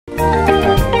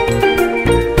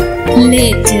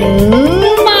Little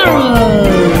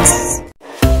marbles.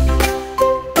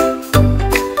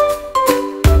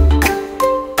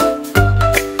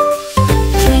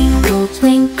 Twinkle,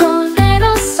 twinkle,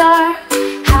 little star,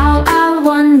 how I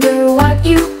wonder what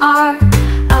you are.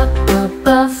 Up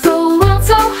above the world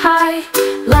so high,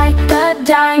 like a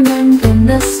diamond in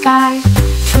the sky.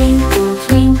 Twinkle,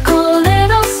 twinkle,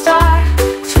 little star,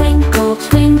 twinkle,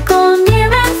 twinkle, near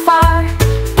and far.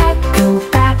 Echo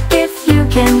back if you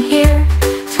can hear.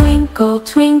 Twinkle,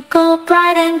 twinkle,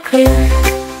 bright and clear.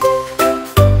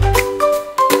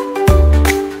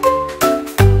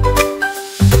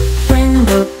 When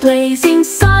the blazing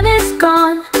sun is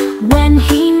gone, when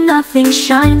he nothing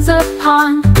shines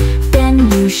upon,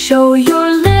 then you show your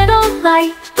little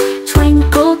light.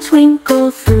 Twinkle,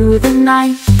 twinkle through the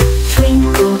night.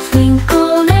 Twinkle,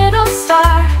 twinkle, little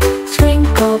star,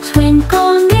 twinkle,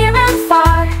 twinkle, near and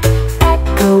far.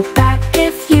 Echo back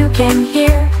if you can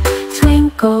hear.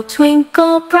 Twinkle,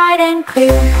 twinkle, bright and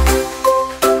clear.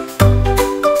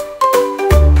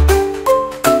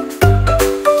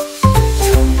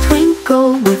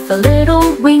 Twinkle with a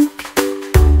little wink.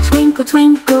 Twinkle,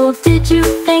 twinkle, did you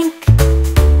think?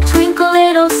 Twinkle,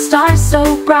 little star so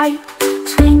bright.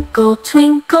 Twinkle,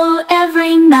 twinkle,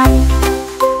 every night.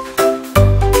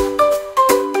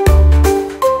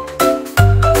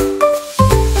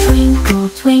 Twinkle,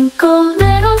 twinkle,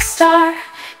 little star,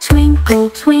 twinkle,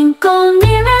 twinkle,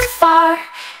 near and far.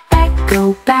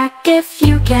 Echo back if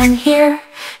you can hear.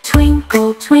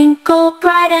 Twinkle, twinkle,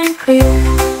 bright and clear.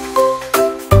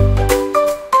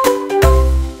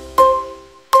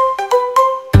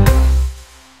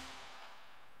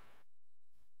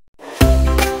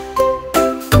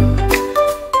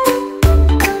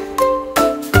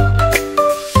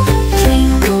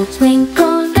 Twinkle,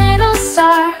 twinkle, little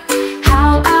star,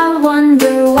 how I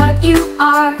wonder what you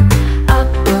are.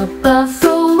 Up above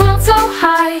the world so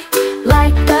high,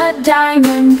 like a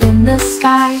diamond in the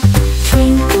sky.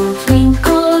 Twinkle,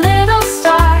 twinkle, little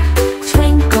star,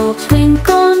 twinkle,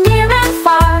 twinkle, near and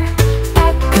far.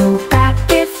 Echo back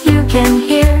if you can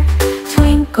hear.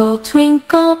 Twinkle,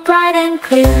 twinkle, bright and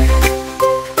clear.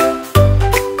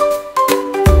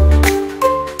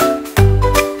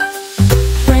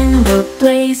 When the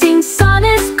blazing sun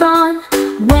is gone,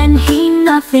 when he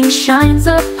nothing shines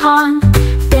upon,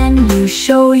 then you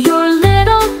show your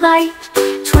little light.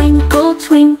 Twinkle,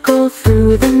 twinkle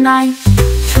through the night.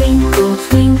 Twinkle,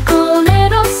 twinkle,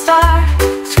 little star,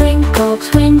 twinkle,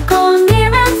 twinkle,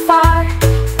 near and far.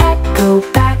 Echo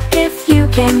back if you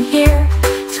can hear.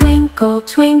 Twinkle,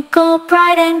 twinkle,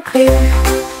 bright and clear.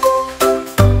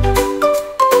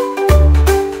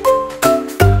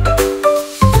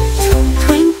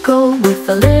 Twinkle with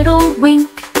a little wink.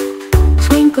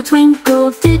 Twinkle,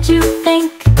 twinkle, did you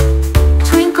think?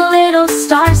 Twinkle, little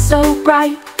star so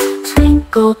bright.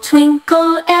 Twinkle,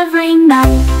 twinkle, every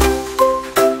night.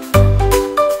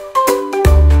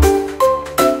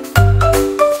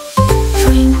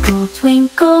 Twinkle,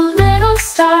 twinkle, little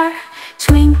star,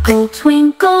 twinkle,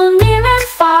 twinkle, near and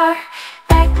far.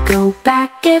 Echo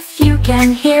back if you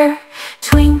can hear.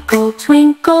 Twinkle,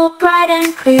 twinkle, bright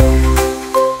and clear.